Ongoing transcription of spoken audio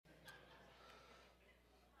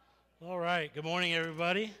All right. Good morning,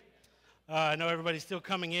 everybody. I know everybody's still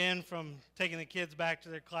coming in from taking the kids back to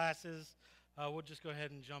their classes. We'll just go ahead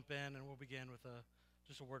and jump in, and we'll begin with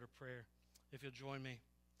just a word of prayer. If you'll join me,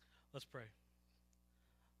 let's pray.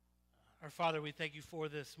 Our Father, we thank you for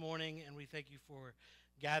this morning, and we thank you for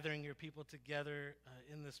gathering your people together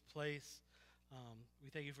in this place. We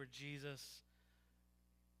thank you for Jesus,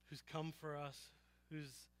 who's come for us, who's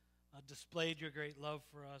displayed your great love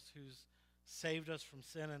for us, who's saved us from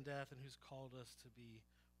sin and death, and who's called us to be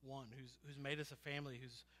one, who's made us a family,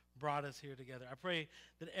 who's brought us here together. I pray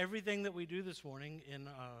that everything that we do this morning in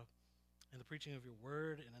the preaching of your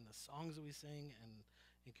word and in the songs that we sing and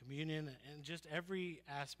in communion and just every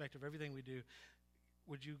aspect of everything we do,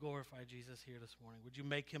 would you glorify Jesus here this morning? Would you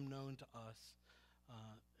make him known to us,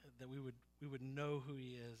 that we would know who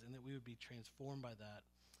he is, and that we would be transformed by that,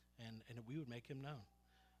 and that we would make him known.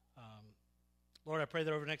 Lord, I pray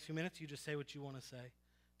that over the next few minutes, you just say what you want to say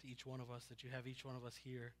to each one of us, that you have each one of us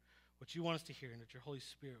hear what you want us to hear, and that your Holy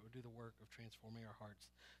Spirit would do the work of transforming our hearts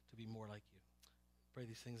to be more like you. Pray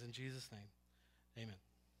these things in Jesus' name. Amen.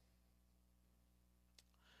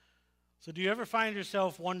 So do you ever find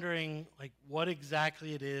yourself wondering, what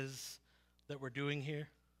exactly it is that we're doing here?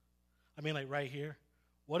 I mean, right here.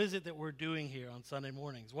 What is it that we're doing here on Sunday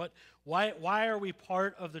mornings? Why are we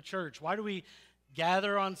part of the church? Why do we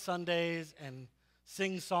gather on Sundays and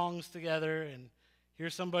sing songs together and hear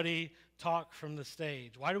somebody talk from the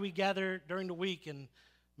stage? Why do we gather during the week in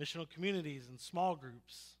missional communities and small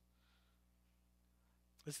groups?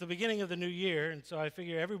 It's the beginning of the new year, and so I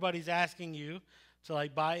figure everybody's asking you to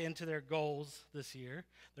buy into their goals this year.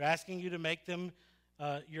 They're asking you to make them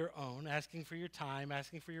your own, asking for your time,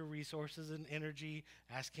 asking for your resources and energy,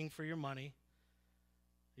 asking for your money.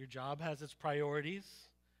 Your job has its priorities,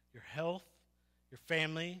 your health, your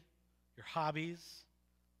family, your hobbies,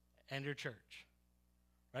 and your church,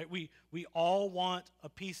 right? We all want a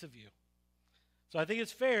piece of you. So I think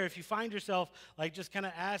it's fair if you find yourself just kind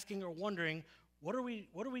of asking or wondering, what are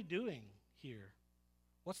we doing here?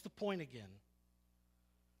 What's the point again?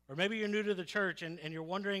 Or maybe you're new to the church and you're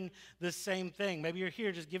wondering this same thing. Maybe you're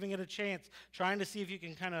here just giving it a chance, trying to see if you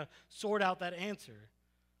can kind of sort out that answer.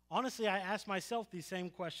 Honestly, I ask myself these same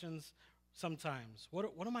questions sometimes.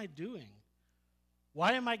 What am I doing?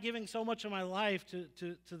 Why am I giving so much of my life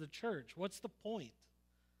to the church? What's the point?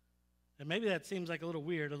 And maybe that seems like a little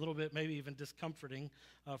weird, a little bit maybe even discomforting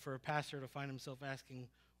for a pastor to find himself asking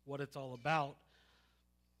what it's all about.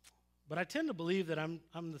 But I tend to believe that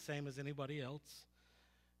I'm the same as anybody else,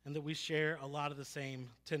 and that we share a lot of the same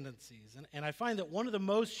tendencies. And I find that one of the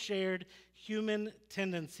most shared human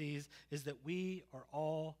tendencies is that we are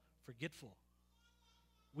all forgetful.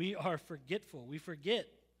 We are forgetful. We forget.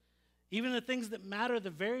 Even the things that matter the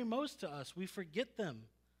very most to us, we forget them.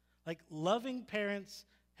 Like loving parents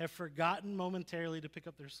have forgotten momentarily to pick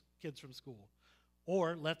up their kids from school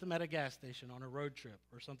or left them at a gas station on a road trip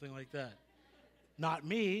or something like that. Not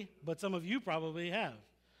me, but some of you probably have.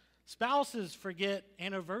 Spouses forget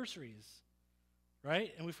anniversaries,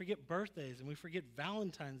 right? And we forget birthdays, and we forget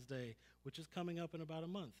Valentine's Day, which is coming up in about a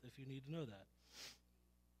month, if you need to know that.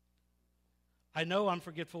 I know I'm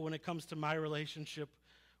forgetful when it comes to my relationship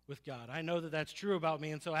with God. I know that that's true about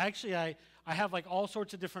me, and so actually I have all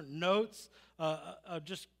sorts of different notes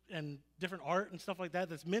and different art and stuff like that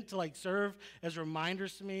that's meant to serve as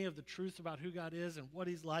reminders to me of the truth about who God is and what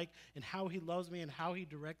he's like and how he loves me and how he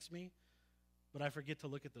directs me. But I forget to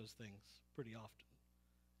look at those things pretty often.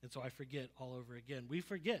 And so I forget all over again. We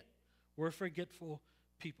forget. We're forgetful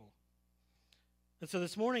people. And so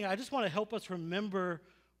this morning, I just want to help us remember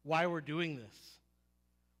why we're doing this.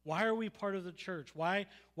 Why are we part of the church? Why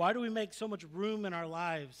do we make so much room in our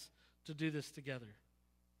lives to do this together?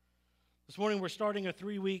 This morning, we're starting a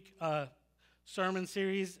 3-week sermon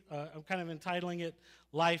series. I'm kind of entitling it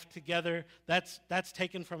Life Together. That's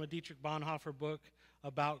taken from a Dietrich Bonhoeffer book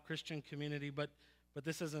about Christian community, but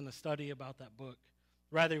this isn't a study about that book.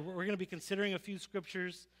 Rather, we're going to be considering a few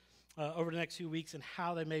scriptures over the next few weeks and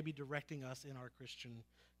how they may be directing us in our Christian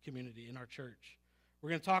community, in our church. We're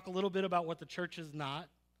going to talk a little bit about what the church is not.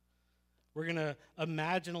 We're going to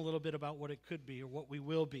imagine a little bit about what it could be or what we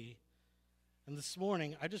will be. And this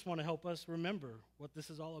morning, I just want to help us remember what this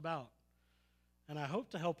is all about. And I hope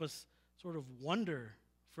to help us sort of wonder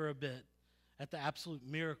for a bit at the absolute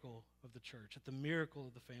miracle of the church, at the miracle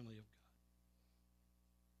of the family of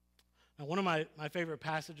God. Now, one of my favorite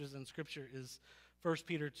passages in Scripture is 1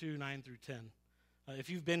 Peter 2, 9 through 10. If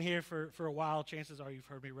you've been here for a while, chances are you've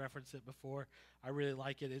heard me reference it before. I really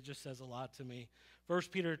like it. It just says a lot to me. 1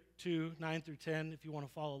 Peter 2, 9 through 10, if you want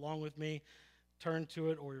to follow along with me, turn to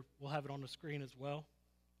it, or we'll have it on the screen as well.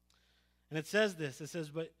 And it says this. It says,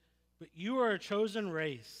 But But you are a chosen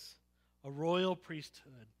race, a royal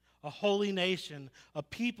priesthood, a holy nation, a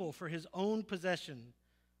people for his own possession,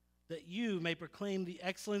 that you may proclaim the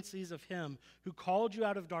excellencies of him who called you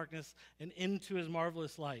out of darkness and into his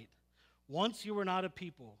marvelous light. Once you were not a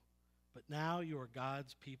people, but now you are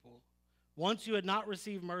God's people. Once you had not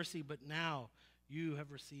received mercy, but now you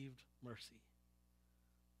have received mercy.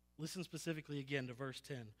 Listen specifically again to verse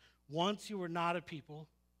 10. Once you were not a people,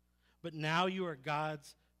 but now you are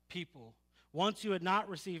God's people. Once you had not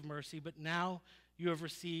received mercy, but now you have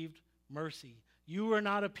received mercy. You were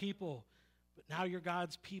not a people, but now you're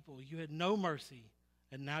God's people. You had no mercy,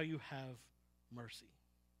 and now you have mercy.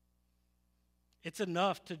 It's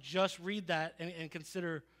enough to just read that and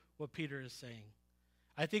consider what Peter is saying.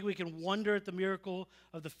 I think we can wonder at the miracle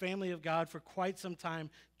of the family of God for quite some time,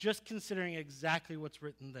 just considering exactly what's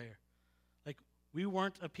written there. Like, we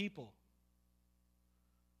weren't a people.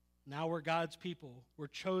 Now we're God's people. We're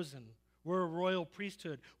chosen. We're a royal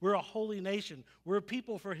priesthood. We're a holy nation. We're a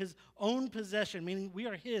people for his own possession, meaning we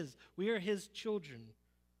are his. We are his children.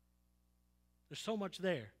 There's so much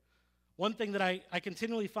there. One thing that I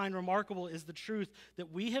continually find remarkable is the truth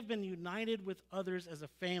that we have been united with others as a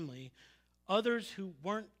family, others who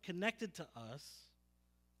weren't connected to us,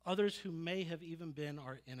 others who may have even been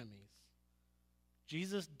our enemies.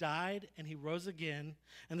 Jesus died and he rose again,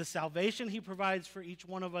 and the salvation he provides for each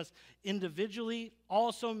one of us individually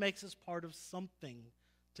also makes us part of something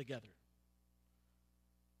together.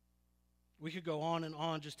 We could go on and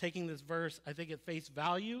on just taking this verse, I think, at face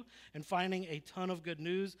value and finding a ton of good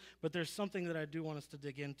news, but there's something that I do want us to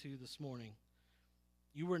dig into this morning.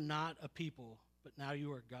 You were not a people, but now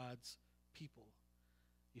you are God's people.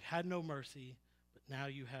 You had no mercy, but now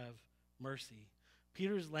you have mercy.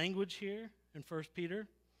 Peter's language here in 1 Peter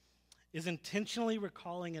is intentionally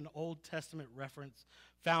recalling an Old Testament reference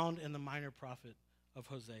found in the minor prophet of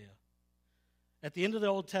Hosea. At the end of the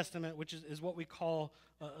Old Testament, which is what we call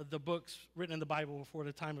the books written in the Bible before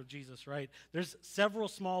the time of Jesus, right? There's several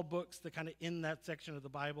small books that kind of in that section of the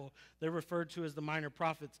Bible, they're referred to as the minor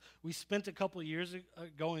prophets. We spent a couple of years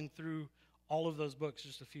going through all of those books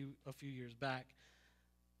just a few years back.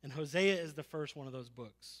 And Hosea is the first one of those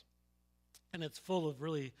books. And it's full of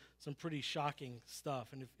really some pretty shocking stuff.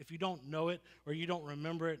 And if you don't know it or you don't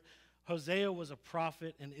remember it, Hosea was a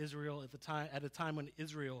prophet in Israel at a time when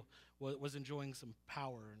Israel was enjoying some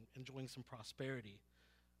power and enjoying some prosperity.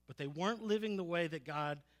 But they weren't living the way that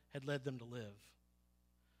God had led them to live.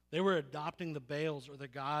 They were adopting the Baals or the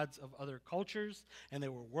gods of other cultures, and they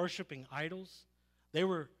were worshiping idols. They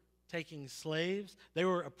were taking slaves. They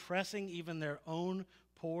were oppressing even their own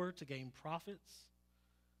poor to gain profits.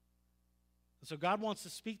 And so God wants to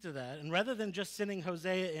speak to that. And rather than just sending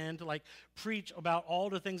Hosea in to preach about all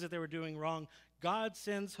the things that they were doing wrong, God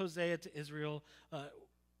sends Hosea to Israel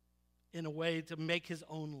in a way to make his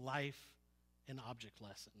own life an object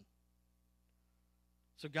lesson.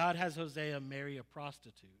 So God has Hosea marry a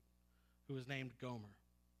prostitute who is named Gomer.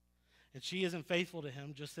 And she isn't faithful to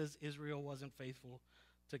him, just as Israel wasn't faithful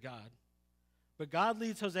to God. But God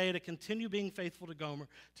leads Hosea to continue being faithful to Gomer,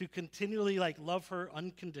 to continually love her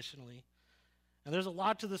unconditionally. And there's a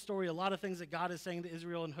lot to the story, a lot of things that God is saying to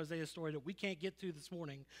Israel in Hosea's story that we can't get to this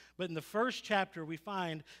morning. But in the first chapter, we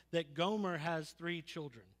find that Gomer has 3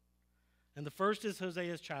 children. And the first is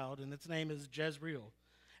Hosea's child, and its name is Jezreel.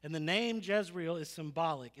 And the name Jezreel is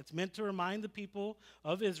symbolic. It's meant to remind the people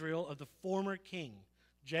of Israel of the former king,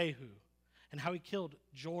 Jehu, and how he killed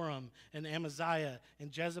Joram and Amaziah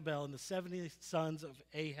and Jezebel and the 70 sons of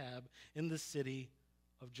Ahab in the city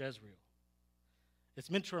of Jezreel. It's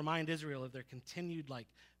meant to remind Israel of their continued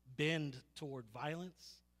bend toward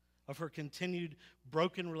violence, of her continued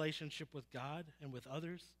broken relationship with God and with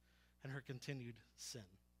others, and her continued sin.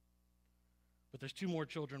 But there's 2 more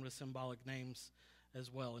children with symbolic names as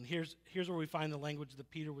well. And here's where we find the language that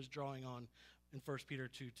Peter was drawing on in 1 Peter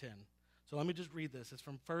 2:10. So let me just read this. It's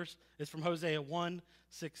from Hosea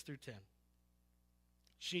 1:6-10.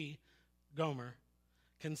 She, Gomer,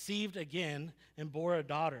 conceived again and bore a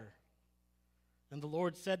daughter. And the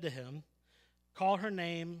Lord said to him, "Call her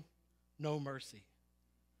name No Mercy,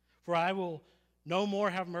 for I will no more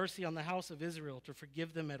have mercy on the house of Israel to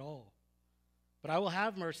forgive them at all. But I will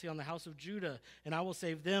have mercy on the house of Judah, and I will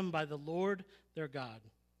save them by the Lord their God.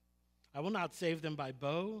 I will not save them by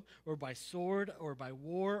bow, or by sword, or by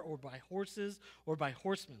war, or by horses, or by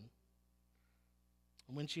horsemen."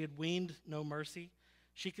 And when she had weaned No Mercy,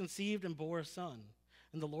 she conceived and bore a son.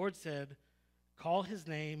 And the Lord said, "Call his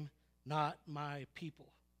name Not My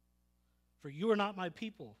People, for you are not my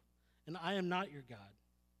people, and I am not your God."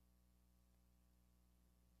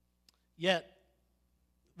 Yet,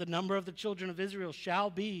 the number of the children of Israel shall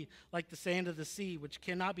be like the sand of the sea, which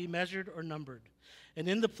cannot be measured or numbered. And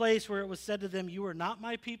in the place where it was said to them, you are not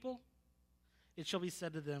my people, it shall be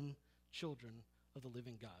said to them, children of the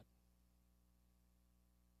living God.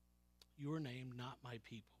 You are named not my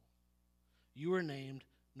people. You are named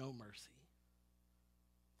no mercy.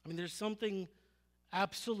 I mean, there's something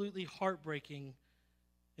absolutely heartbreaking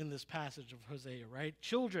in this passage of Hosea, right?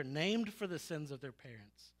 Children named for the sins of their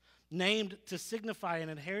parents, named to signify an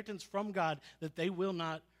inheritance from God that they will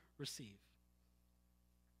not receive.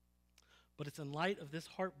 But it's in light of this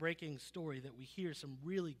heartbreaking story that we hear some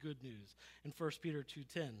really good news in 1 Peter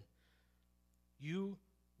 2:10. You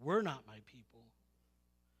were not my people,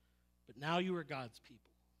 but now you are God's people.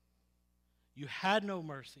 You had no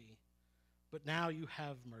mercy, but now you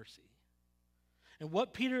have mercy. And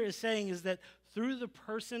what Peter is saying is that through the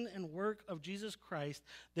person and work of Jesus Christ,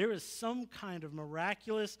 there is some kind of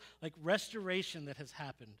miraculous restoration that has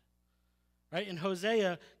happened. Right? In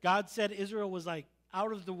Hosea, God said Israel was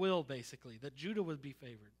out of the will, basically, that Judah would be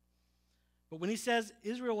favored. But when he says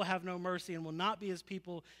Israel will have no mercy and will not be his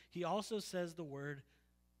people, he also says the word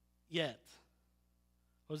yet.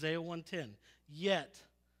 Hosea 1:10. Yet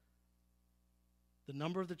the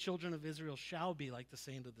number of the children of Israel shall be like the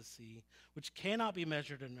sand of the sea, which cannot be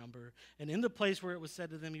measured in number. And in the place where it was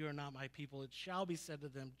said to them, you are not my people, it shall be said to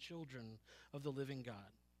them, children of the living God.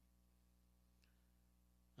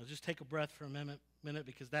 Now just take a breath for a minute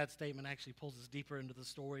because that statement actually pulls us deeper into the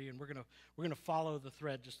story, and we're gonna follow the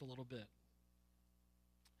thread just a little bit.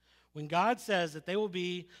 When God says that they will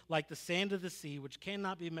be like the sand of the sea, which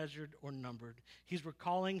cannot be measured or numbered, he's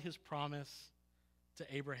recalling his promise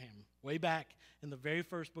to Abraham, way back in the very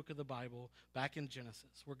first book of the Bible, back in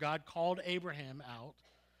Genesis, where God called Abraham out,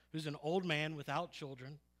 who's an old man without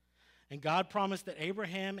children, and God promised that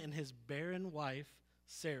Abraham and his barren wife,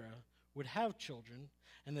 Sarah, would have children,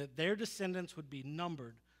 and that their descendants would be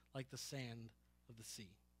numbered like the sand of the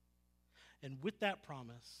sea. And with that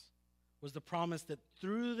promise was the promise that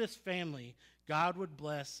through this family, God would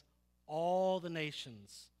bless all the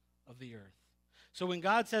nations of the earth. So when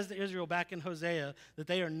God says to Israel back in Hosea that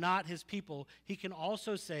they are not his people, he can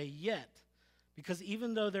also say yet, because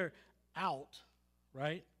even though they're out,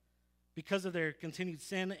 right, because of their continued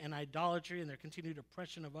sin and idolatry and their continued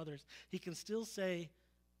oppression of others, he can still say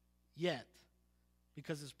yet,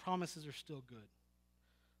 because his promises are still good.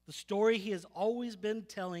 The story he has always been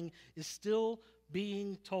telling is still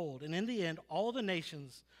being told. And in the end, all the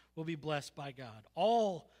nations will be blessed by God.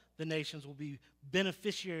 All the nations will be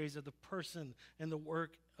beneficiaries of the person and the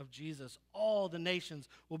work of Jesus. All the nations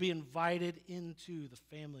will be invited into the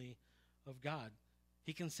family of God.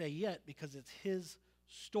 He can say yet because it's his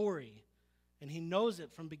story, and he knows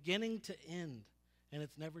it from beginning to end, and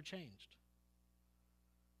it's never changed.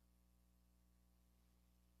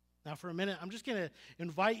 Now, for a minute, I'm just going to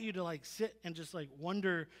invite you to sit and just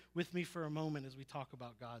wonder with me for a moment as we talk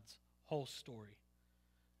about God's whole story.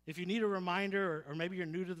 If you need a reminder, or maybe you're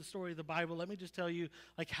new to the story of the Bible, let me just tell you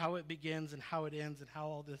how it begins and how it ends and how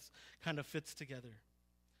all this kind of fits together.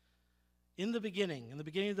 In the beginning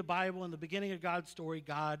of the Bible, in the beginning of God's story,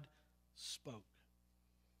 God spoke.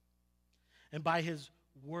 And by his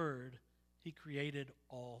word, he created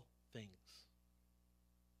all things.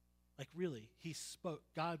 Really, he spoke.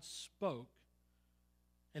 God spoke,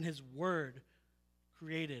 and his word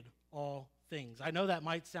created all things. I know that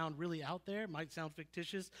might sound really out there, might sound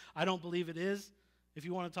fictitious. I don't believe it is. If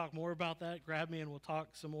you want to talk more about that, grab me and we'll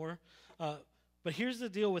talk some more. But here's the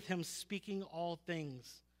deal with him speaking all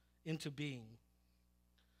things into being.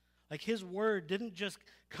 His word didn't just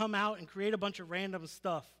come out and create a bunch of random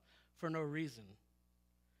stuff for no reason.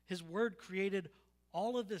 His word created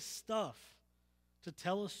all of this stuff to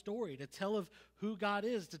tell a story, to tell of who God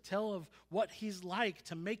is, to tell of what he's like,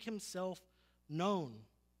 to make himself known.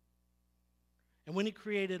 And when he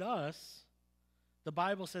created us, the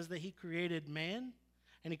Bible says that he created man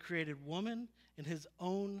and he created woman in his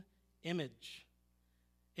own image.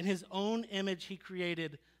 In his own image, he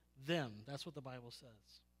created them. That's what the Bible says.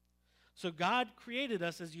 So God created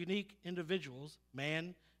us as unique individuals,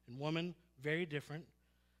 man and woman, very different.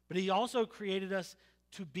 But he also created us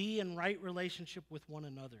to be in right relationship with one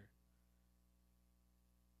another.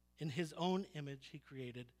 In his own image, he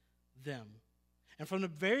created them. And from the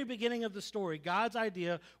very beginning of the story, God's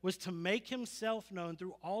idea was to make himself known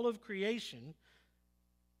through all of creation,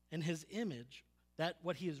 and his image, that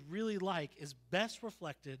what he is really like, is best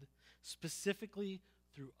reflected specifically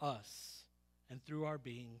through us and through our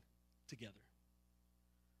being together.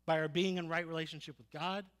 By our being in right relationship with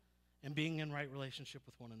God and being in right relationship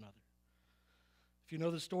with one another. If you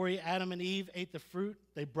know the story, Adam and Eve ate the fruit.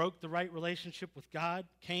 They broke the right relationship with God.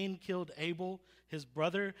 Cain killed Abel, his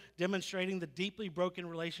brother, demonstrating the deeply broken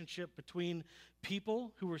relationship between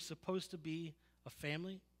people who were supposed to be a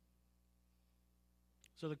family.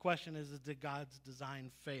 So the question is did God's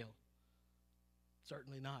design fail?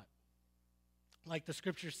 Certainly not. Like the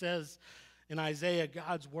scripture says in Isaiah,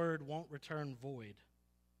 God's word won't return void.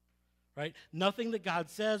 Right? Nothing that God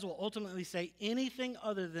says will ultimately say anything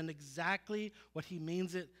other than exactly what he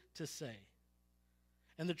means it to say.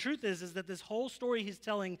 And the truth is that this whole story he's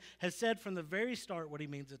telling has said from the very start what he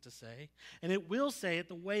means it to say, and it will say it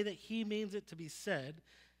the way that he means it to be said.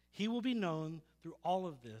 He will be known through all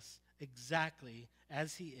of this exactly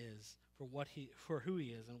as he is for who he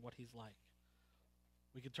is and what he's like.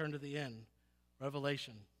 We could turn to the end,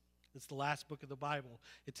 Revelation. It's the last book of the Bible.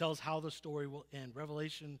 It tells how the story will end.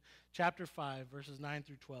 Revelation chapter 5, verses 9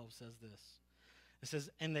 through 12 says this. It says,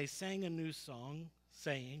 "And they sang a new song,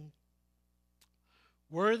 saying,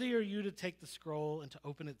 'Worthy are you to take the scroll and to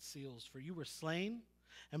open its seals, for you were slain,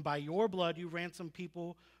 and by your blood you ransomed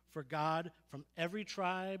people for God from every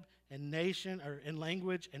tribe and nation, or in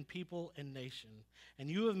language and people and nation. And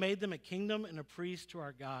you have made them a kingdom and a priest to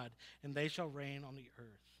our God, and they shall reign on the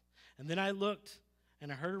earth.' And then I looked,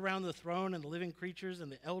 and I heard around the throne and the living creatures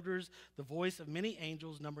and the elders the voice of many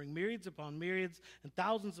angels, numbering myriads upon myriads and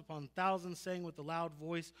thousands upon thousands, saying with a loud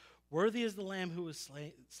voice, 'Worthy is the Lamb who was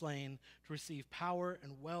slain to receive power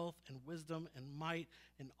and wealth and wisdom and might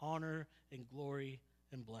and honor and glory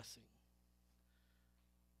and blessing.'"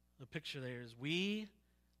 The picture there is we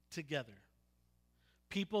together,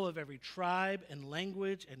 people of every tribe and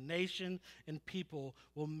language and nation and people,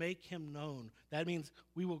 will make him known. That means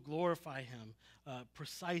we will glorify him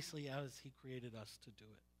precisely as he created us to do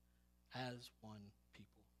it, as one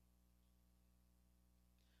people.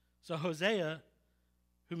 So Hosea,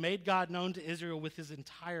 who made God known to Israel with his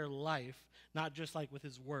entire life, not just like with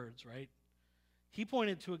his words, right? He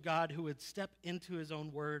pointed to a God who would step into his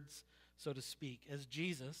own words, so to speak, as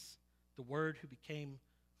Jesus, the Word who became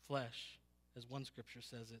flesh, as one scripture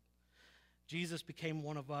says it. Jesus became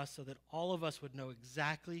one of us so that all of us would know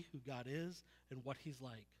exactly who God is and what he's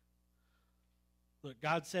like. Look,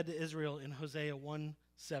 God said to Israel in Hosea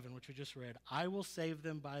 1:7, which we just read, "I will save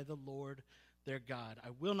them by the Lord their God.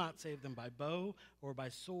 I will not save them by bow or by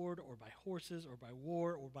sword or by horses or by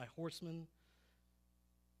war or by horsemen."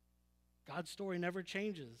 God's story never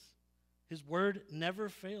changes. His word never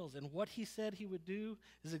fails. And what he said he would do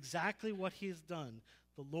is exactly what he has done.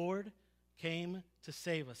 The Lord came to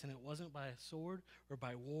save us, and it wasn't by a sword or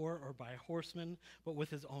by war or by horsemen, but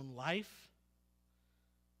with his own life.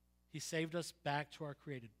 He saved us back to our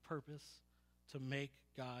created purpose to make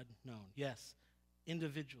God known. Yes,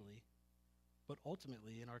 individually, but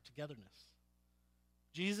ultimately in our togetherness.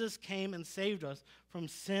 Jesus came and saved us from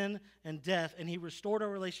sin and death, and he restored our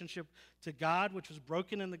relationship to God, which was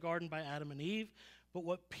broken in the garden by Adam and Eve. But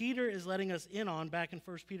what Peter is letting us in on back in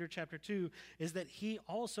 1 Peter chapter 2 is that he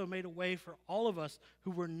also made a way for all of us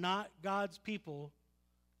who were not God's people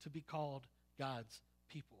to be called God's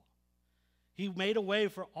people. He made a way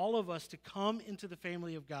for all of us to come into the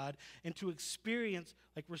family of God and to experience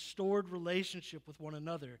like restored relationship with one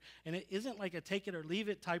another. And it isn't like a take it or leave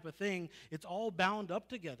it type of thing. It's all bound up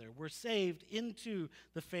together. We're saved into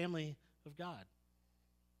the family of God.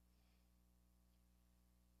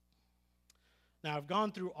 Now, I've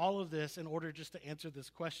gone through all of this in order just to answer this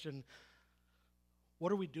question,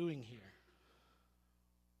 what are we doing here?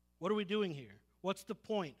 What are we doing here? What's the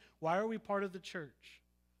point? Why are we part of the church?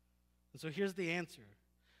 And so here's the answer.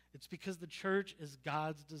 It's because the church is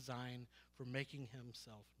God's design for making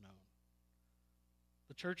himself known.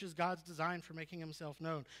 The church is God's design for making himself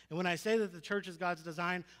known. And when I say that the church is God's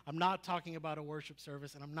design, I'm not talking about a worship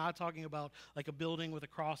service, and I'm not talking about like a building with a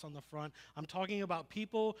cross on the front. I'm talking about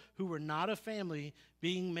people who were not a family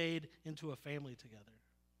being made into a family together.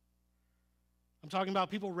 I'm talking about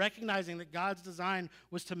people recognizing that God's design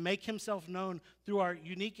was to make himself known through our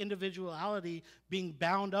unique individuality being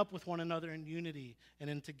bound up with one another in unity and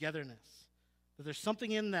in togetherness. That there's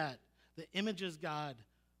something in that images God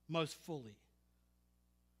most fully.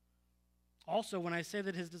 Also, when I say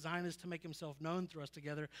that his design is to make himself known through us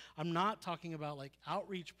together, I'm not talking about like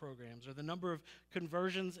outreach programs or the number of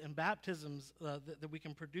conversions and baptisms that we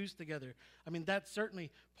can produce together. I mean, that's certainly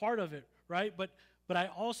part of it, right? But I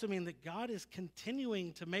also mean that God is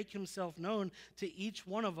continuing to make himself known to each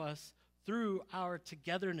one of us through our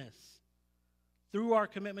togetherness, through our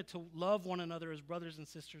commitment to love one another as brothers and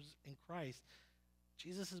sisters in Christ.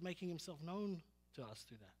 Jesus is making himself known to us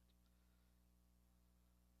through that.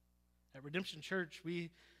 At Redemption Church,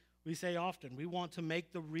 we We say often, we want to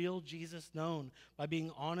make the real Jesus known by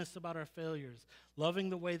being honest about our failures,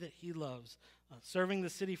 loving the way that he loves, serving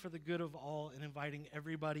the city for the good of all, and inviting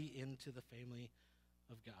everybody into the family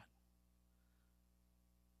of God.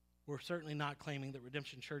 We're certainly not claiming that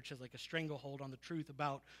Redemption Church has like a stranglehold on the truth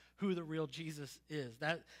about who the real Jesus is.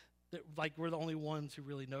 That like we're the only ones who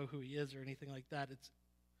really know who he is or anything like that.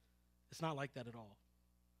 It's not like that at all.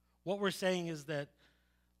 What we're saying is that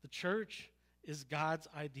the church is God's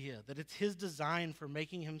idea, that it's his design for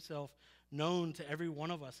making himself known to every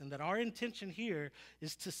one of us, and that our intention here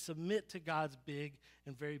is to submit to God's big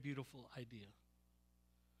and very beautiful idea.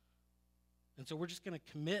 And so we're just going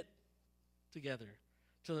to commit together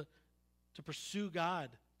to pursue God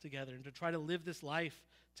together and to try to live this life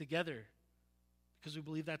together because we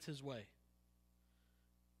believe that's his way.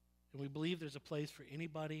 And we believe there's a place for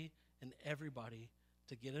anybody and everybody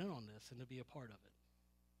to get in on this and to be a part of it.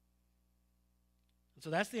 And so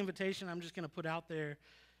that's the invitation I'm just going to put out there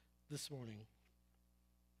this morning.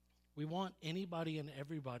 We want anybody and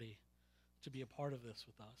everybody to be a part of this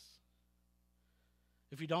with us.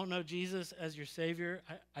 If you don't know Jesus as your Savior,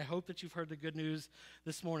 I hope that you've heard the good news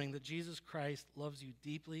this morning that Jesus Christ loves you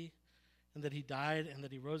deeply and that he died and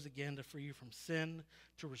that he rose again to free you from sin,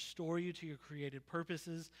 to restore you to your created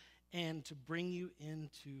purposes, and to bring you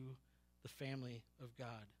into the family of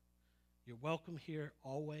God. You're welcome here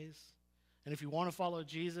always. And if you want to follow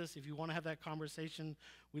Jesus, if you want to have that conversation,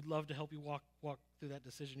 we'd love to help you walk through that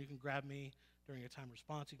decision. You can grab me during a time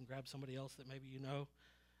response. You can grab somebody else that maybe you know.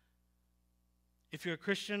 If you're a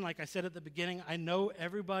Christian, like I said at the beginning, I know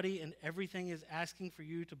everybody and everything is asking for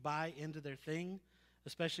you to buy into their thing,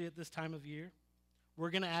 especially at this time of year. We're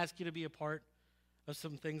going to ask you to be a part of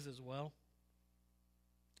some things as well.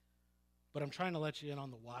 But I'm trying to let you in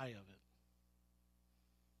on the why of it.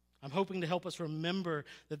 I'm hoping to help us remember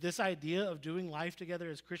that this idea of doing life together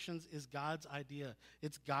as Christians is God's idea.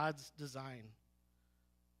 It's God's design.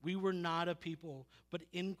 We were not a people, but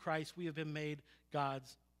in Christ we have been made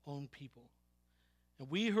God's own people. And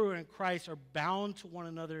we who are in Christ are bound to one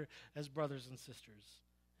another as brothers and sisters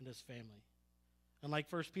and as family. And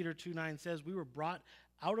like 1 Peter 2:9 says, we were brought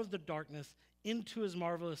out of the darkness into his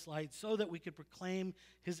marvelous light so that we could proclaim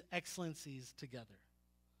his excellencies together.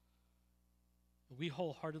 We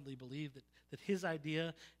wholeheartedly believe that his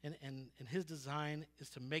idea and his design is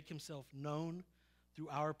to make himself known through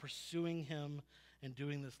our pursuing him and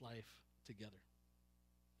doing this life together.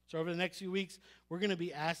 So over the next few weeks, we're going to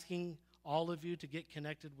be asking all of you to get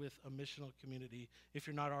connected with a missional community if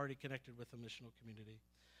you're not already connected with a missional community.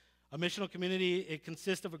 A missional community, it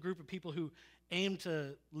consists of a group of people who aim to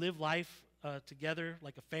live life together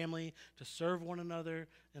like a family, to serve one another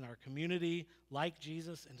in our community like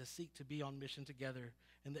Jesus, and to seek to be on mission together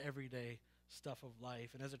in the everyday stuff of life.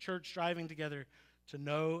 And as a church striving together to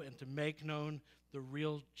know and to make known the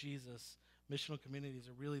real Jesus, missional communities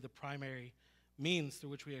are really the primary means through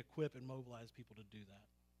which we equip and mobilize people to do that.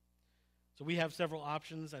 So we have several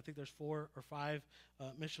options. I think there's 4 or 5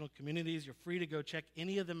 missional communities. You're free to go check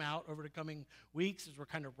any of them out over the coming weeks as we're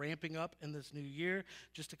kind of ramping up in this new year,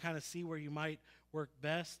 just to kind of see where you might work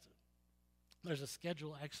best. There's a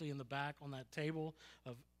schedule actually in the back on that table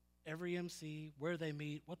of every MC, where they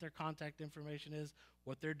meet, what their contact information is,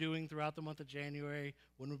 what they're doing throughout the month of January,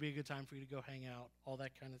 when would be a good time for you to go hang out, all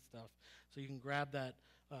that kind of stuff. So you can grab that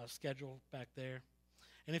schedule back there.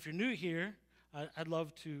 And if you're new here, I'd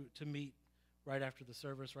love to meet right after the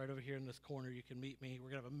service, right over here in this corner. You can meet me.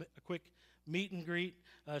 We're going to have a quick meet and greet.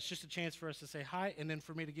 It's just a chance for us to say hi, and then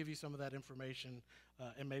for me to give you some of that information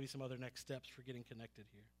and maybe some other next steps for getting connected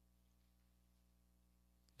here.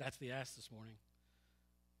 That's the ask this morning.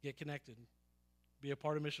 Get connected. Be a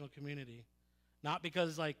part of missional community. Not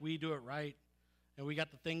because like we do it right and we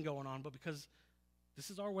got the thing going on, but because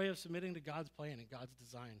this is our way of submitting to God's plan and God's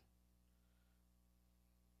design.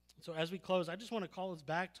 So as we close, I just want to call us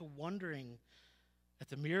back to wondering at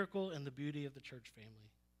the miracle and the beauty of the church family,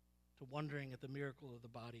 to wondering at the miracle of the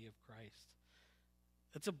body of Christ.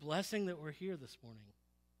 It's a blessing that we're here this morning,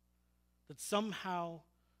 that somehow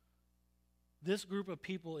this group of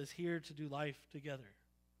people is here to do life together.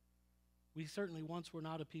 We certainly once were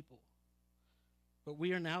not a people, but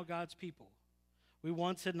we are now God's people. We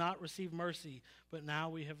once had not received mercy, but now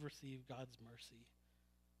we have received God's mercy,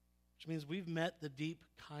 which means we've met the deep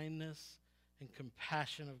kindness and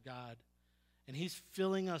compassion of God, and he's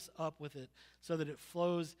filling us up with it so that it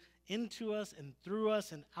flows into us and through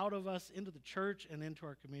us and out of us into the church and into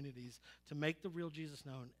our communities to make the real Jesus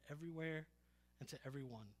known everywhere and to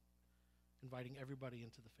everyone, inviting everybody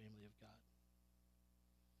into the family of God.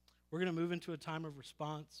 We're going to move into a time of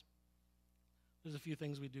response. There's a few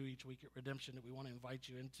things we do each week at Redemption that we want to invite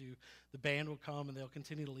you into. The band will come, and they'll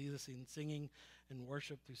continue to lead us in singing and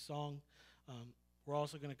worship through song. We're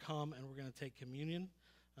also going to come, and we're going to take communion,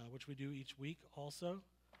 which we do each week also.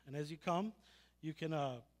 And as you come, you can,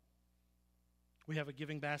 we have a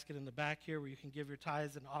giving basket in the back here where you can give your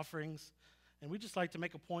tithes and offerings. And we just like to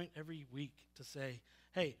make a point every week to say,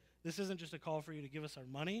 hey, this isn't just a call for you to give us our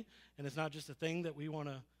money, and it's not just a thing that we want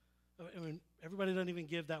to, I mean, everybody doesn't even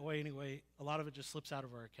give that way anyway. A lot of it just slips out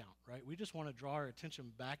of our account, right? We just want to draw our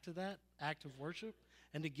attention back to that act of worship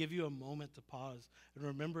and to give you a moment to pause and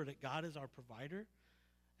remember that God is our provider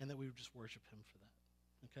and that we would just worship him for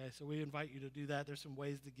that. Okay, so we invite you to do that. There's some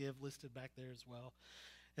ways to give listed back there as well.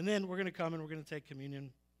 And then we're going to come and we're going to take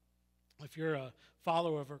communion. If you're a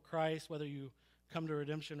follower of Christ, whether you come to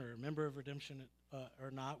Redemption or a member of Redemption or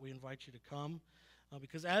not, we invite you to come.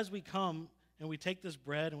 Because as we come and we take this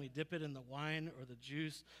bread and we dip it in the wine or the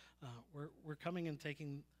juice, we're coming and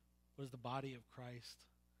taking what is the body of Christ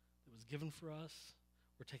that was given for us.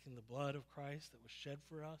 We're taking the blood of Christ that was shed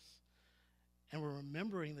for us. And we're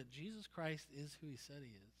remembering that Jesus Christ is who he said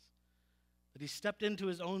he is. That he stepped into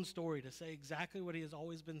his own story to say exactly what he has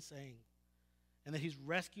always been saying. And that he's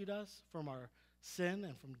rescued us from our sin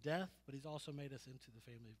and from death, but he's also made us into the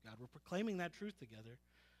family of God. We're proclaiming that truth together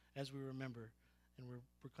as we remember, and we're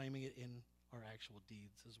proclaiming it in our actual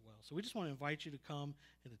deeds as well. So we just want to invite you to come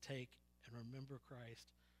and to take and remember Christ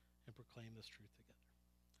and proclaim this truth together.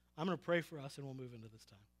 I'm going to pray for us, and we'll move into this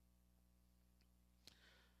time.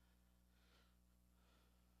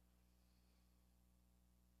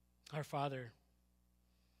 Our Father,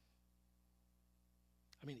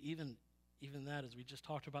 I mean, even that, as we just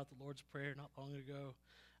talked about the Lord's Prayer not long ago,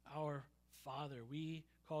 our Father, we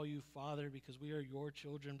call you Father because we are your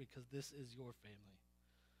children, because this is your family.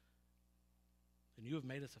 And you have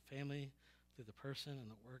made us a family through the person and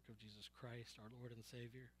the work of Jesus Christ, our Lord and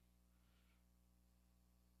Savior.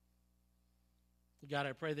 God,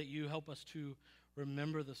 I pray that you help us to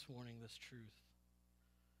remember this morning this truth.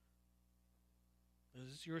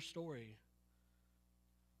 This is your story.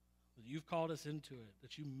 That you've called us into it,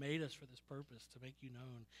 that you made us for this purpose, to make you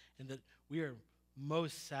known, and that we are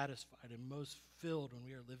most satisfied and most filled when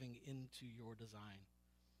we are living into your design.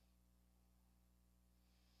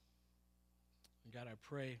 And God, I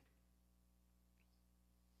pray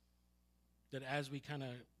that as we kind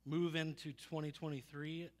of move into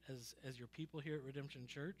 2023 as your people here at Redemption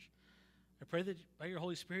Church, I pray that by your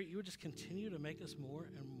Holy Spirit, you would just continue to make us more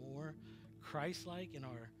and more Christ-like in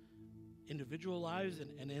our individual lives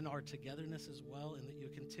and in our togetherness as well, and that you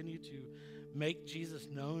continue to make Jesus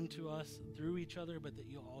known to us through each other, but that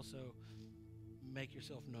you also make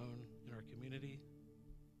yourself known in our community.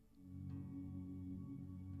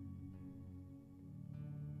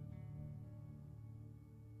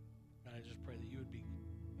 God, I just pray that you'd be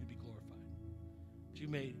glorified, that you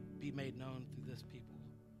may be made known through this people,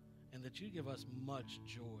 and that you give us much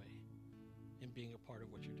joy in being a part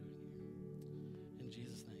of what you're doing here. In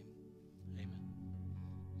Jesus' name.